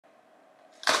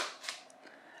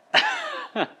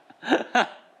Hey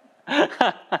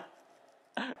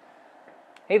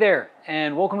there,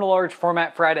 and welcome to Large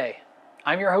Format Friday.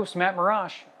 I'm your host, Matt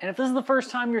Marash, and if this is the first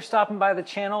time you're stopping by the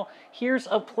channel, here's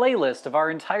a playlist of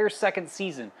our entire second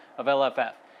season of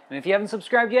LFF. And if you haven't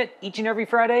subscribed yet, each and every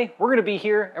Friday, we're going to be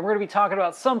here, and we're going to be talking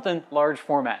about something large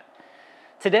format.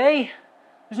 Today,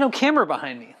 there's no camera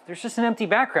behind me. There's just an empty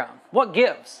background. What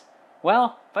gives?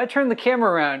 Well, if I turn the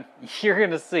camera around, you're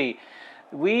going to see.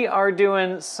 We are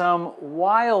doing some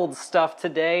wild stuff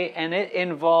today, and it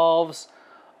involves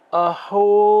a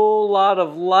whole lot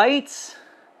of light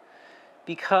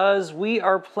because we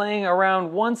are playing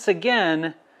around once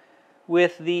again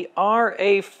with the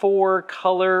RA-4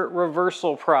 color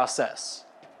reversal process.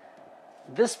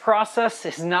 This process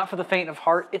is not for the faint of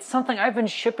heart. It's something I've been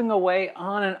shipping away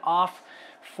on and off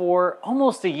for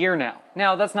almost a year now.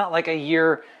 Now, that's not like a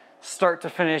year start to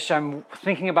finish. I'm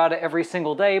thinking about it every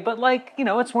single day, but like, you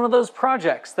know, it's one of those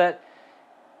projects that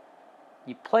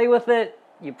you play with it,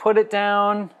 you put it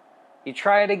down, you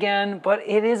try it again, but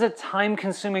it is a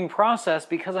time-consuming process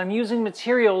because I'm using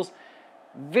materials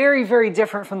very, very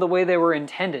different from the way they were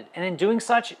intended. And in doing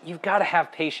such, you've got to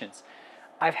have patience.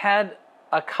 I've had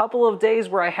a couple of days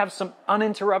where I have some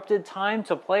uninterrupted time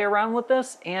to play around with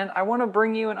this, and I want to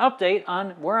bring you an update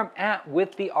on where I'm at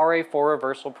with the RA-4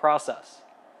 reversal process.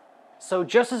 So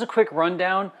just as a quick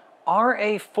rundown,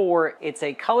 RA-4, it's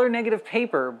a color negative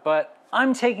paper, but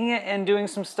I'm taking it and doing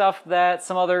some stuff that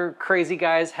some other crazy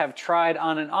guys have tried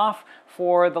on and off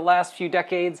for the last few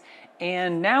decades.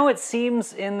 And now it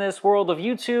seems in this world of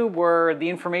YouTube where the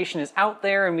information is out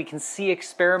there and we can see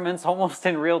experiments almost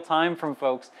in real time from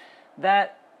folks,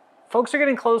 that folks are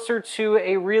getting closer to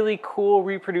a really cool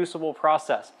reproducible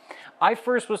process. I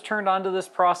first was turned on to this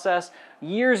process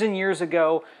years and years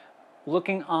ago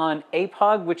looking on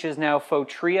APUG, which is now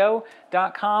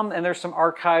Photrio.com, and there's some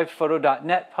archived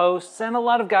photo.net posts, and a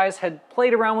lot of guys had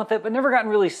played around with it but never gotten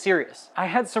really serious. I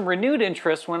had some renewed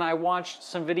interest when I watched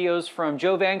some videos from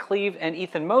Joe Van Cleave and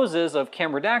Ethan Moses of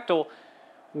Cameradactyl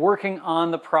working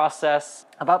on the process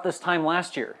about this time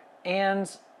last year,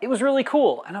 and it was really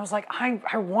cool, and I was like,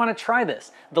 I want to try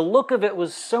this. The look of it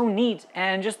was so neat,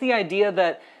 and just the idea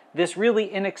that this really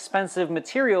inexpensive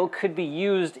material could be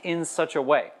used in such a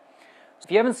way. If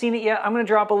you haven't seen it yet, I'm going to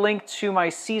drop a link to my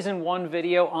Season 1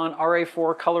 video on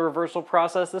RA-4 color reversal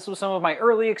process. This was some of my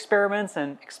early experiments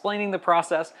and explaining the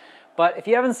process. But if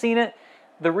you haven't seen it,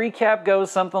 the recap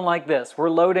goes something like this. We're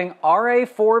loading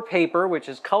RA-4 paper, which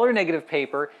is color negative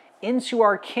paper, into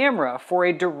our camera for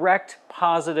a direct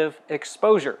positive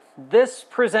exposure. This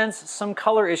presents some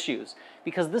color issues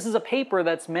because this is a paper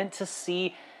that's meant to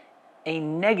see a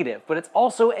negative, but it's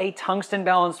also a tungsten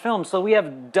balanced film, so we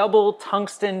have double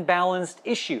tungsten balanced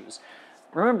issues.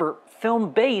 Remember, film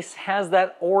base has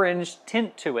that orange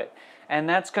tint to it, and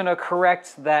that's going to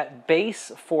correct that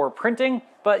base for printing,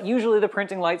 but usually the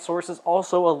printing light source is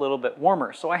also a little bit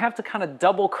warmer, so I have to kind of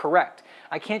double correct.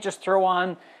 I can't just throw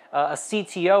on a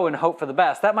CTO and hope for the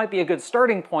best. That might be a good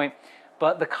starting point,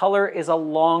 but the color is a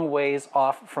long ways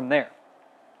off from there.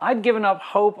 I'd given up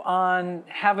hope on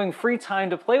having free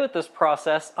time to play with this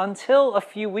process until a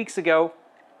few weeks ago.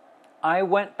 I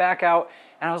went back out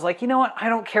and I was like, you know what? I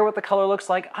don't care what the color looks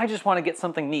like. I just want to get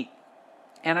something neat.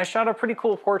 And I shot a pretty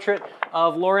cool portrait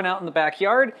of Lauren out in the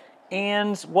backyard.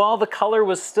 And while the color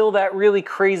was still that really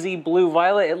crazy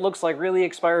blue-violet, it looks like really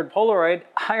expired Polaroid,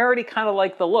 I already kind of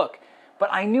liked the look.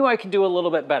 But I knew I could do a little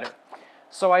bit better.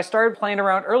 So I started playing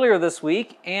around earlier this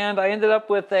week and I ended up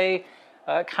with a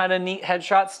kind of neat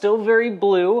headshot, still very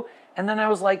blue. And then I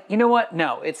was like, you know what?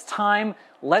 No, it's time.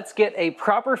 Let's get a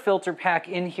proper filter pack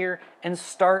in here and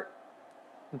start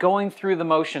going through the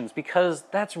motions because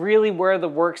that's really where the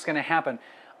work's going to happen.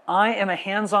 I am a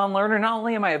hands-on learner. Not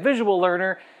only am I a visual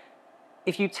learner,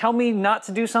 if you tell me not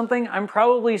to do something, I'm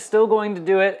probably still going to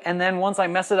do it. And then once I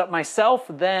mess it up myself,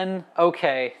 then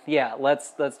okay, yeah,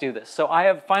 let's do this. So I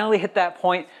have finally hit that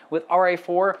point with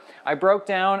RA-4. I broke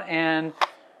down and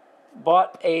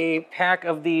bought a pack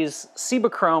of these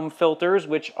Cibachrome filters,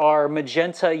 which are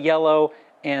magenta, yellow,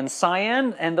 and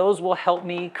cyan, and those will help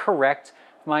me correct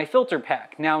my filter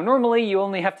pack. Now, normally you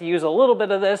only have to use a little bit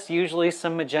of this, usually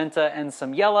some magenta and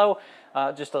some yellow,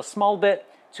 just a small bit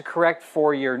to correct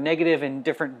for your negative and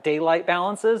different daylight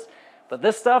balances. But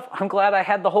this stuff, I'm glad I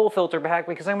had the whole filter pack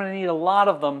because I'm going to need a lot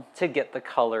of them to get the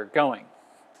color going.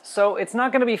 So it's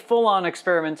not going to be full-on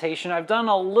experimentation. I've done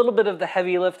a little bit of the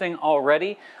heavy lifting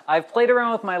already. I've played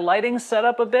around with my lighting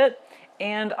setup a bit,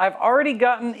 and I've already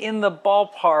gotten in the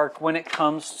ballpark when it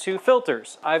comes to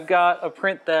filters. I've got a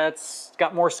print that's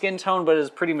got more skin tone but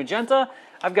is pretty magenta.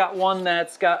 I've got one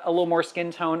that's got a little more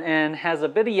skin tone and has a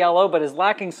bit of yellow, but is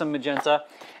lacking some magenta.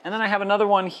 And then I have another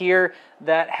one here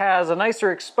that has a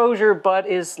nicer exposure, but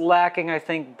is lacking, I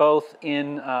think, both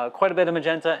in quite a bit of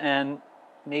magenta and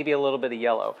maybe a little bit of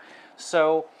yellow.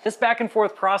 So this back and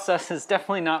forth process is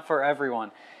definitely not for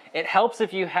everyone. It helps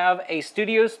if you have a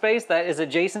studio space that is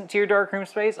adjacent to your darkroom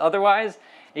space. Otherwise,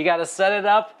 you got to set it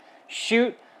up,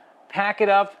 shoot, pack it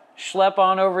up, schlep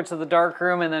on over to the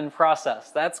darkroom, and then process.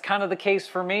 That's kind of the case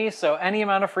for me, so any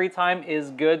amount of free time is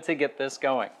good to get this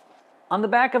going. On the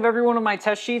back of every one of my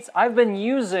test sheets, I've been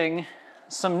using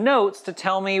some notes to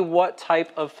tell me what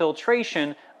type of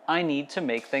filtration I need to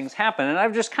make things happen. And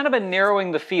I've just kind of been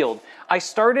narrowing the field. I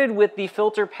started with the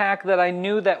filter pack that I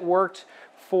knew that worked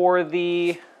for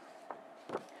the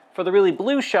really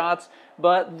blue shots,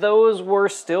 but those were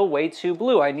still way too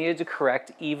blue. I needed to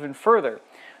correct even further.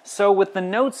 So with the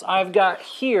notes I've got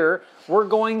here, we're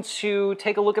going to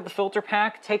take a look at the filter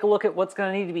pack, take a look at what's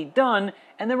going to need to be done,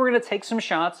 and then we're going to take some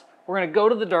shots. We're going to go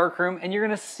to the darkroom, and you're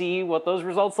going to see what those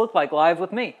results look like live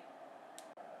with me.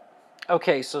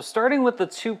 Okay, so starting with the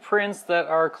two prints that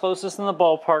are closest in the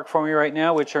ballpark for me right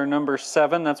now, which are number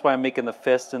 7, that's why I'm making the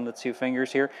fist and the 2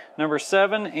 fingers here, number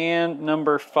 7 and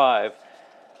number 5.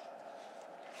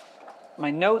 My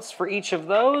notes for each of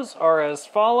those are as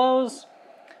follows.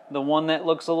 The one that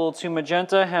looks a little too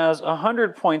magenta has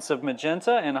 100 points of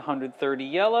magenta and 130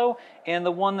 yellow, and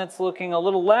the one that's looking a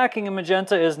little lacking in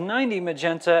magenta is 90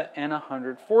 magenta and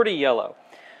 140 yellow.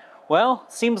 Well,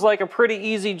 seems like a pretty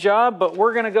easy job, but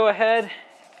we're going to go ahead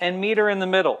and meet her in the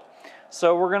middle.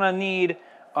 So we're going to need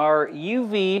our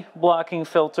UV blocking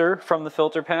filter from the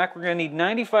filter pack. We're going to need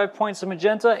 95 points of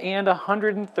magenta and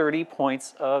 130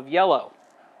 points of yellow.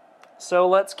 So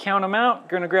let's count them out. I'm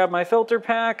going to grab my filter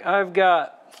pack. I've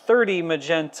got 30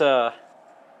 magenta,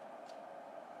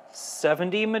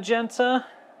 70 magenta,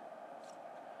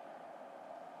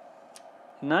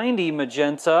 90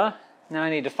 magenta. Now I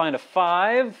need to find a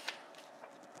 5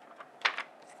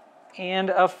 and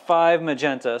a 5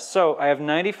 magenta. So I have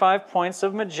 95 points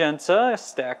of magenta,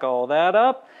 stack all that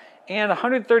up, and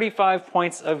 135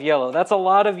 points of yellow. That's a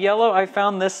lot of yellow. I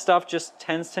found this stuff just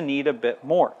tends to need a bit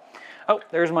more. Oh,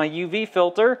 there's my UV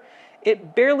filter.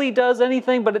 It barely does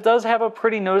anything, but it does have a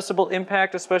pretty noticeable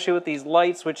impact, especially with these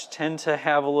lights, which tend to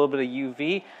have a little bit of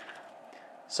UV.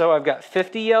 So I've got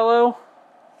 50 yellow,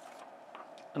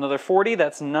 another 40,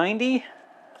 that's 90,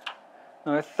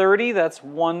 another 30, that's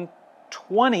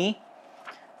 120,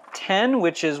 10,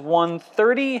 which is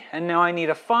 130, and now I need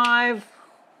a 5,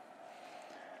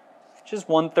 which is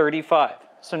 135.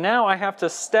 So now I have to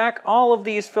stack all of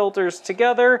these filters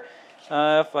together.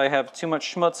 If I have too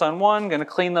much schmutz on one, I'm going to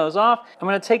clean those off. I'm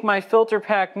going to take my filter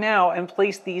pack now and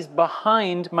place these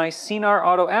behind my Cinar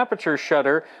Auto Aperture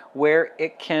shutter where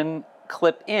it can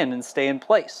clip in and stay in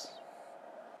place.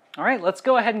 All right, let's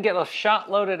go ahead and get a shot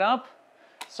loaded up.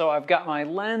 So I've got my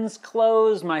lens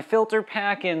closed, my filter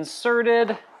pack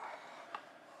inserted.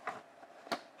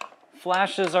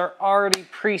 Flashes are already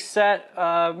preset.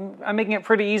 I'm making it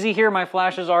pretty easy here. My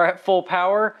flashes are at full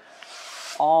power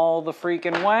all the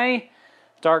freaking way.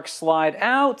 Dark slide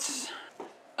out.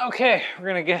 Okay, we're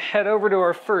gonna head over to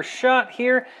our first shot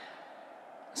here.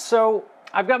 So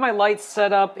I've got my lights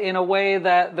set up in a way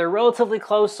that they're relatively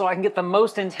close so I can get the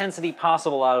most intensity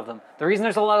possible out of them. The reason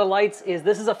there's a lot of lights is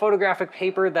this is a photographic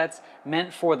paper that's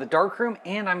meant for the darkroom,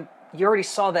 and you already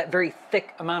saw that very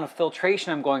thick amount of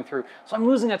filtration I'm going through. So I'm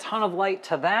losing a ton of light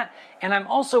to that, and I'm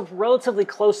also relatively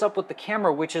close up with the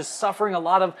camera, which is suffering a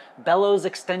lot of bellows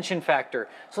extension factor.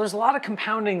 So there's a lot of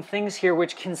compounding things here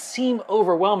which can seem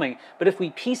overwhelming, but if we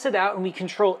piece it out and we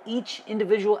control each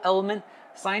individual element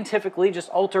scientifically, just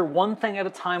alter one thing at a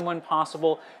time when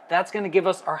possible, that's going to give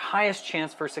us our highest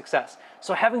chance for success.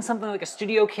 So having something like a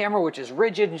studio camera, which is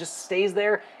rigid and just stays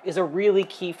there, is a really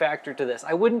key factor to this.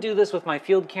 I wouldn't do this with my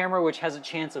field camera, which has a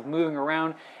chance of moving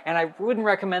around, and I wouldn't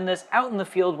recommend this out in the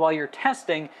field while you're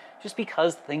testing, just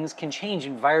because things can change.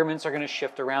 Environments are going to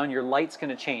shift around, your light's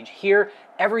going to change. Here,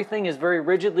 everything is very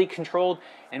rigidly controlled,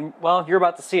 and well, you're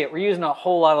about to see it. We're using a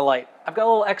whole lot of light. I've got a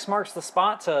little X marks the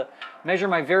spot to measure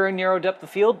my very narrow depth of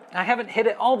field. I haven't hit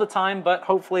it all the time, but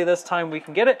hopefully this time we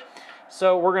can get it.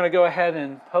 So we're going to go ahead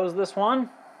and pose this one.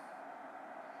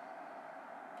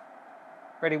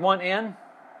 Ready, 1 in.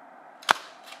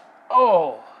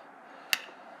 Oh!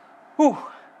 Whew!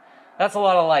 That's a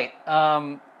lot of light.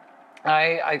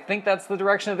 I think that's the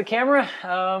direction of the camera.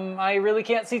 I really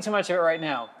can't see too much of it right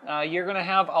now. You're going to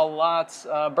have a lot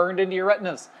burned into your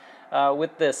retinas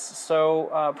with this.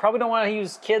 So probably don't want to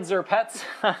use kids or pets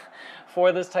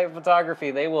for this type of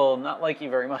photography. They will not like you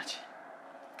very much.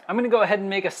 I'm gonna go ahead and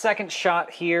make a second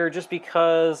shot here just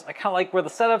because I kind of like where the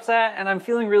setup's at and I'm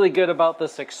feeling really good about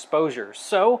this exposure.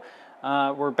 So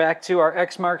we're back to our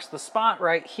X marks the spot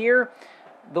right here.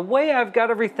 The way I've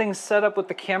got everything set up with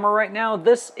the camera right now,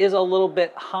 this is a little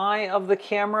bit high of the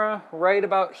camera. Right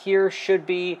about here should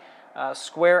be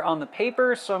square on the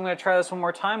paper. So I'm going to try this one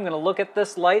more time. I'm going to look at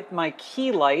this light, my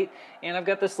key light, and I've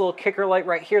got this little kicker light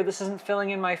right here. This isn't filling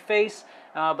in my face,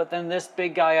 but then this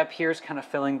big guy up here is kind of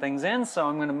filling things in. So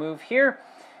I'm going to move here,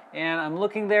 and I'm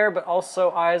looking there, but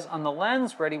also eyes on the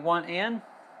lens. Ready, one, and...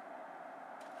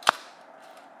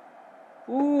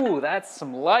 Ooh, that's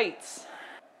some lights.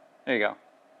 There you go.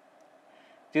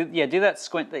 Do that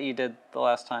squint that you did the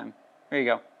last time. There you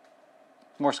go.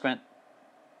 More squint.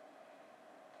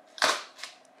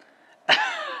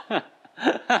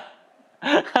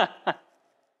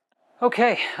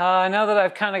 Okay, now that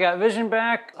I've kind of got vision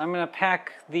back, I'm going to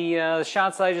pack the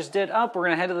shots that I just did up. We're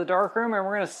going to head to the darkroom and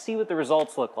we're going to see what the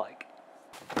results look like.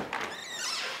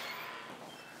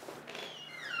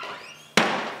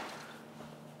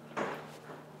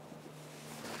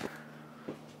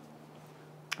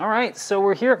 All right, so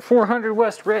we're here at 400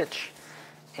 West Rich,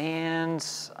 and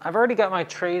I've already got my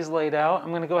trays laid out. I'm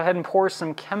going to go ahead and pour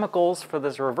some chemicals for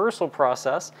this reversal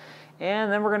process,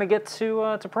 and then we're going to get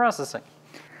to processing.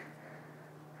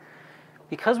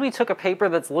 Because we took a paper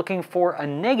that's looking for a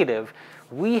negative,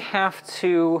 we have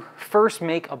to first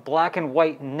make a black and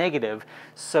white negative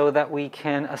so that we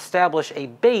can establish a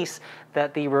base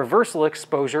that the reversal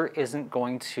exposure isn't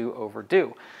going to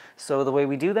overdo. So the way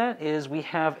we do that is we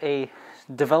have a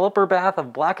developer bath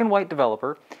of black and white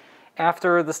developer.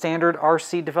 After the standard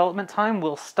RC development time,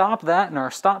 we'll stop that in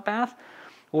our stop bath.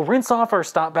 We'll rinse off our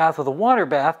stop bath with a water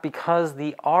bath because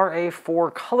the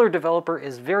RA-4 color developer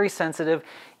is very sensitive.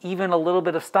 Even a little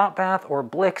bit of stop bath or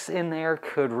Blix in there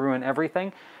could ruin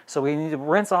everything. So we need to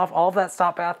rinse off all of that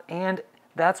stop bath, and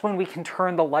that's when we can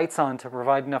turn the lights on to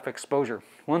provide enough exposure.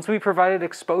 Once we provided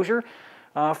exposure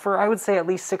for, I would say, at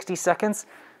least 60 seconds,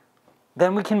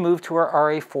 then we can move to our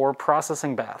RA-4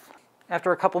 processing bath.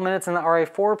 After a couple minutes in the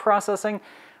RA-4 processing,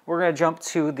 we're going to jump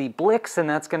to the Blix, and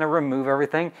that's going to remove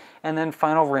everything, and then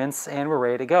final rinse, and we're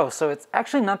ready to go. So it's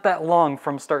actually not that long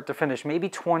from start to finish, maybe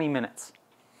 20 minutes.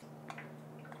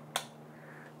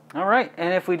 All right,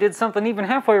 and if we did something even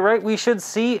halfway right, we should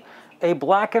see a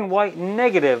black and white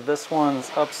negative. This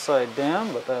one's upside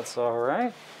down, but that's all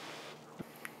right.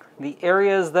 The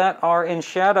areas that are in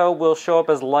shadow will show up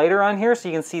as lighter on here, so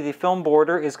you can see the film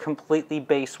border is completely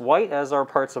base white, as are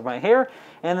parts of my hair.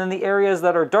 And then the areas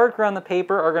that are darker on the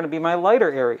paper are going to be my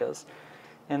lighter areas.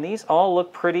 And these all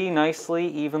look pretty nicely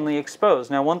evenly exposed.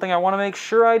 Now, one thing I want to make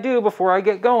sure I do before I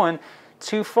get going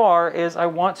too far is I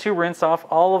want to rinse off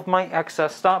all of my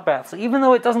excess stop bath. So even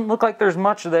though it doesn't look like there's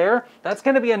much there, that's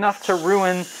going to be enough to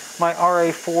ruin my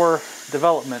RA-4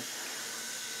 development.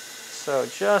 So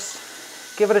just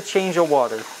give it a change of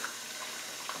water.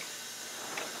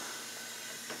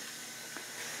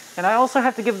 And I also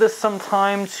have to give this some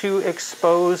time to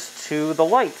expose to the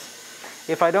light.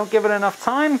 If I don't give it enough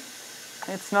time,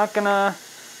 it's not gonna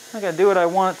do what I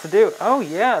want it to do. Oh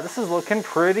yeah, this is looking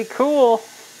pretty cool.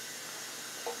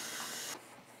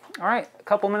 All right, a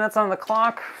couple minutes on the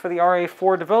clock for the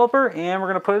RA-4 developer, and we're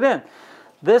gonna put it in.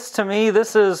 This, to me,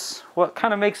 this is what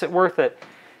kind of makes it worth it.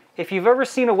 If you've ever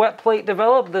seen a wet plate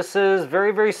develop, this is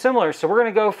very, very similar. So we're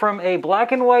going to go from a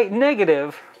black and white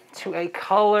negative to a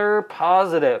color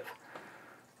positive.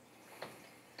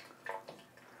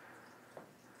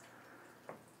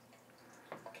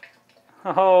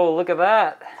 Oh, look at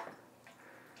that.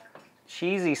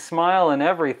 Cheesy smile and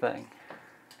everything.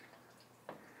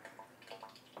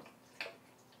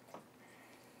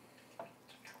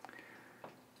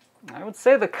 I would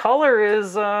say the color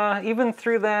is, even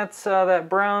through that, that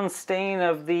brown stain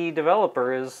of the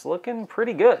developer, is looking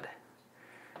pretty good.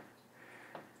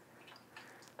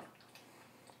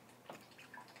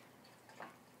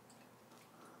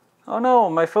 Oh no,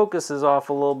 my focus is off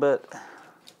a little bit.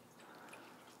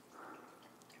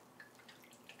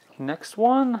 Next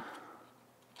one.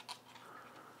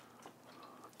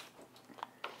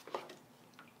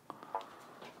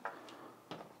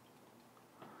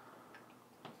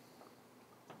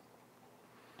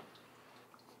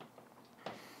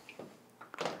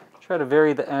 Try to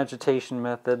vary the agitation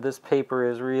method. This paper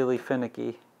is really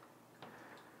finicky.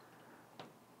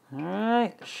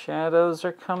 Alright, shadows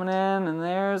are coming in, and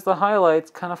there's the highlights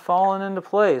kind of falling into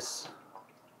place.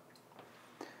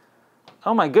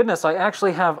 Oh my goodness, I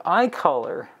actually have eye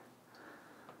color.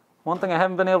 One thing I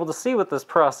haven't been able to see with this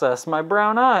process, my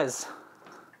brown eyes.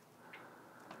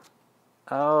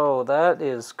 Oh, that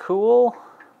is cool.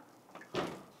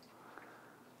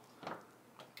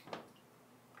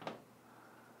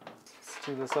 Let's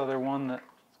do this other one that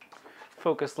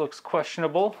focus looks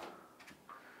questionable.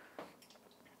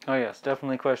 Oh yes,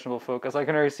 definitely questionable focus. I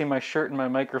can already see my shirt and my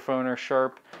microphone are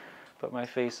sharp, but my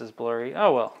face is blurry.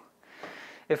 Oh well.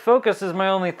 If focus is my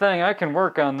only thing, I can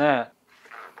work on that.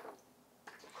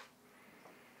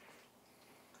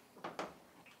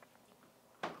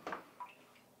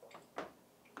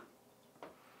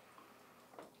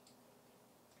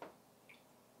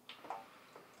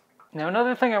 Now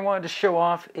another thing I wanted to show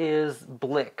off is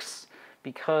Blix,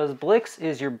 because Blix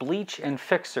is your bleach and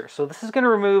fixer. So this is going to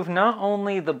remove not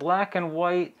only the black and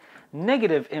white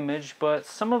negative image, but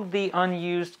some of the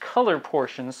unused color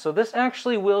portions. So this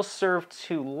actually will serve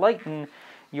to lighten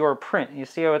your print. You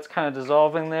see how it's kind of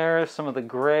dissolving there? Some of the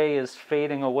gray is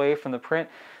fading away from the print.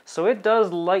 So it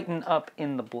does lighten up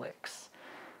in the Blix.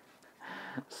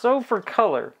 So for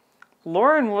color,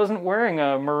 Lauren wasn't wearing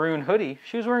a maroon hoodie.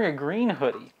 She was wearing a green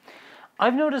hoodie.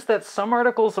 I've noticed that some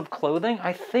articles of clothing,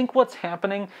 I think what's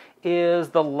happening is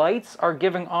the lights are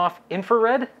giving off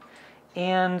infrared,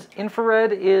 and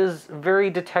infrared is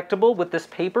very detectable with this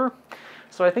paper.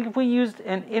 So I think if we used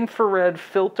an infrared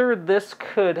filter, this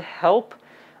could help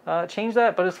change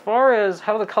that. But as far as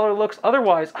how the color looks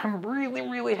otherwise, I'm really,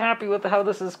 really happy with how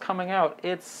this is coming out.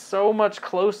 It's so much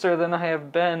closer than I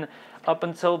have been up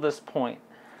until this point.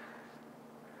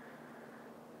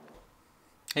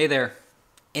 Hey there.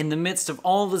 In the midst of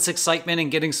all this excitement and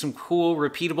getting some cool,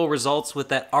 repeatable results with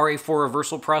that RA-4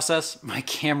 reversal process, my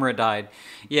camera died.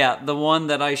 Yeah, the one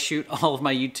that I shoot all of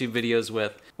my YouTube videos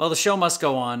with. Well, the show must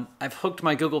go on. I've hooked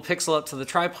my Google Pixel up to the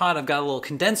tripod, I've got a little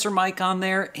condenser mic on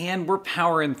there, and we're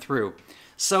powering through.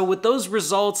 So with those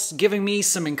results giving me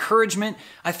some encouragement,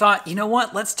 I thought, you know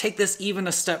what, let's take this even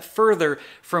a step further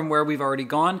from where we've already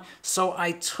gone. So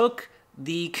I took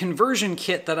the conversion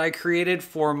kit that I created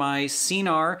for my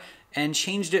CNR and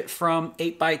changed it from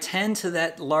 8x10 to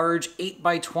that large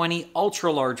 8x20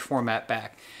 ultra large format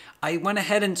back. I went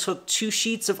ahead and took 2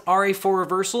 sheets of RA-4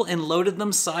 reversal and loaded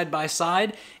them side by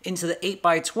side into the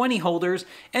 8x20 holders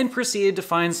and proceeded to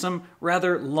find some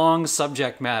rather long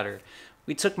subject matter.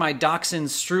 We took my dachshund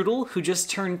Strudel, who just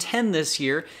turned 10 this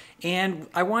year, and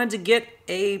I wanted to get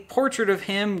a portrait of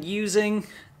him using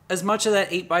as much of that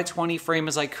 8x20 frame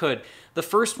as I could. The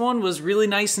first one was really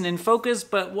nice and in focus,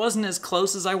 but wasn't as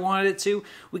close as I wanted it to.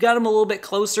 We got him a little bit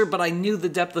closer, but I knew the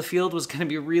depth of field was going to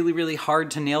be really, really hard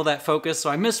to nail that focus, so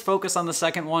I missed focus on the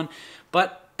second one,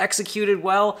 but executed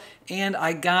well, and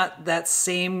I got that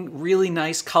same really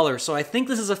nice color. So I think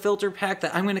this is a filter pack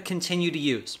that I'm going to continue to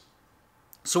use.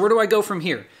 So where do I go from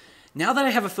here? Now that I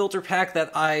have a filter pack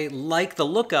that I like the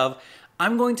look of,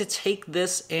 I'm going to take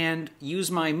this and use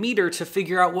my meter to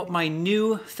figure out what my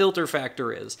new filter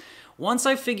factor is. Once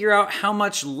I figure out how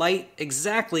much light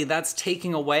exactly that's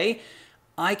taking away,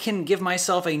 I can give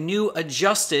myself a new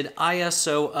adjusted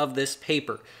ISO of this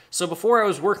paper. So before I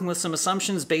was working with some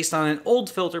assumptions based on an old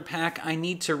filter pack, I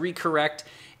need to recorrect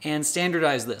and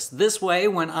standardize this. This way,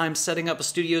 when I'm setting up a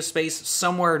studio space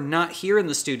somewhere not here in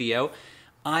the studio,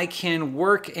 I can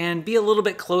work and be a little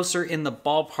bit closer in the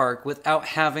ballpark without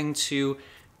having to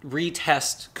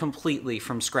retest completely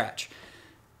from scratch.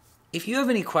 If you have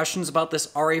any questions about this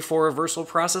RA-4 reversal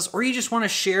process, or you just want to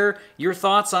share your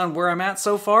thoughts on where I'm at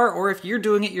so far, or if you're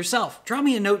doing it yourself, drop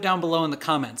me a note down below in the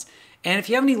comments. And if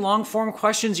you have any long form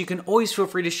questions, you can always feel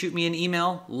free to shoot me an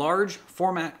email,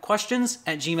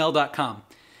 largeformatquestions@gmail.com.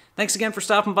 Thanks again for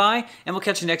stopping by, and we'll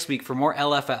catch you next week for more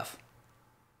LFF.